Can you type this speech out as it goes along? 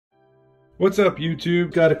What's up,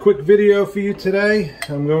 YouTube? Got a quick video for you today.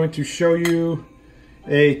 I'm going to show you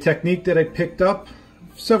a technique that I picked up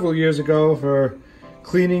several years ago for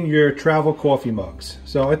cleaning your travel coffee mugs.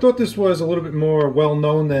 So I thought this was a little bit more well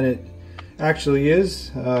known than it actually is.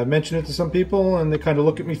 I mentioned it to some people and they kind of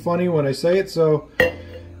look at me funny when I say it, so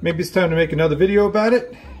maybe it's time to make another video about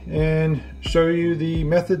it and show you the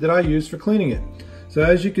method that I use for cleaning it. So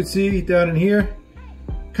as you can see down in here,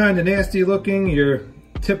 kind of nasty looking, your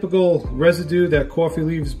typical residue that coffee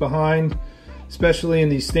leaves behind, especially in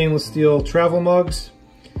these stainless steel travel mugs.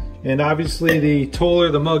 And obviously the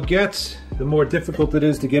taller the mug gets, the more difficult it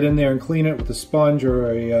is to get in there and clean it with a sponge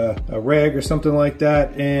or a rag or something like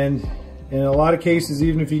that. And in a lot of cases,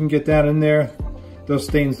 even if you can get down in there, those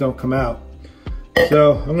stains don't come out.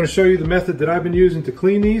 So I'm going to show you the method that I've been using to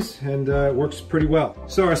clean these, and it works pretty well.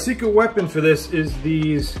 So our secret weapon for this is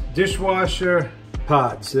these dishwasher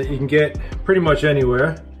pods that you can get pretty much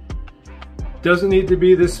anywhere. Doesn't need to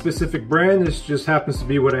be this specific brand, this just happens to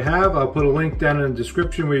be what I have. I'll put a link down in the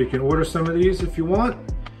description where you can order some of these if you want.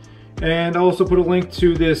 And I'll also put a link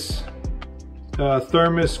to this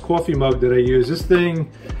thermos coffee mug that I use. This thing,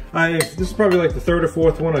 this is probably like the third or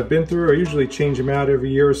fourth one I've been through. I usually change them out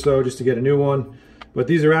every year or so just to get a new one. But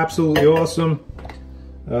these are absolutely awesome.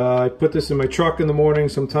 I put this in my truck in the morning.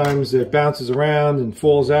 Sometimes it bounces around and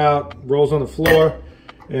falls out, rolls on the floor,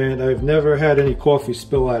 and I've never had any coffee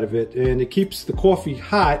spill out of it. And it keeps the coffee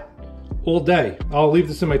hot all day. I'll leave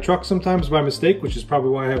this in my truck sometimes by mistake, which is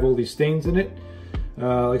probably why I have all these stains in it.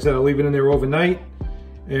 Like I said, I'll leave it in there overnight,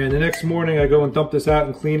 and the next morning I go and dump this out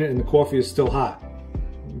and clean it, and the coffee is still hot,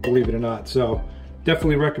 believe it or not. So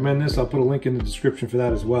definitely recommend this. I'll put a link in the description for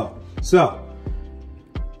that as well. So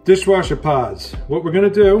dishwasher pods. What we're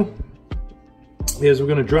going to do is we're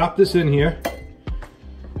going to drop this in here,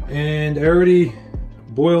 and I already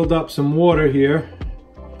boiled up some water here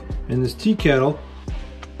in this tea kettle,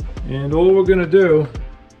 and all we're going to do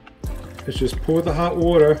is just pour the hot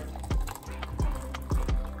water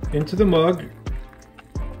into the mug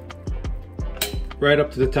right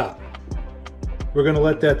up to the top. We're going to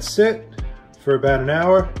let that sit for about an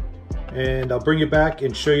hour, and I'll bring you back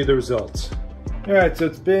and show you the results. Alright, so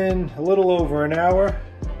it's been a little over an hour.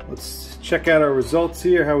 Let's check out our results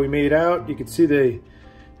here, how we made out. You can see the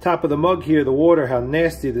top of the mug here, the water, how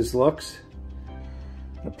nasty this looks.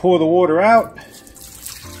 I pour the water out,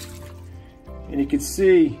 and you can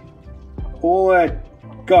see all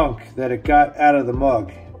that gunk that it got out of the mug.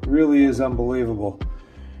 It really is unbelievable.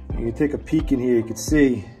 You can take a peek in here, you can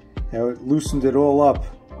see how it loosened it all up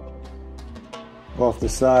off the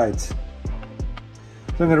sides.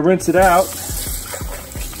 So I'm going to rinse it out.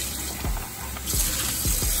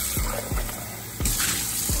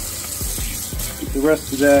 Get the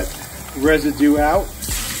rest of that residue out.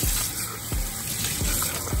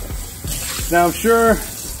 Now I'm sure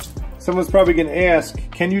someone's probably going to ask,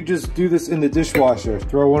 can you just do this in the dishwasher?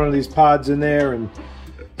 Throw one of these pods in there and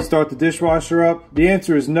start the dishwasher up? The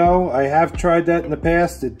answer is no. I have tried that in the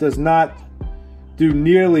past. It does not do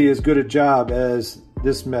nearly as good a job as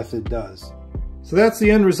this method does. So that's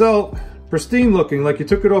the end result. Pristine looking, like you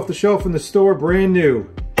took it off the shelf in the store, brand new.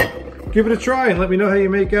 Give it a try and let me know how you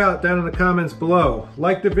make out down in the comments below.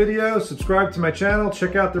 Like the video, subscribe to my channel,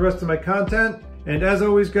 check out the rest of my content. And as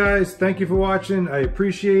always, guys, thank you for watching. I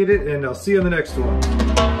appreciate it, and I'll see you in the next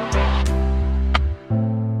one.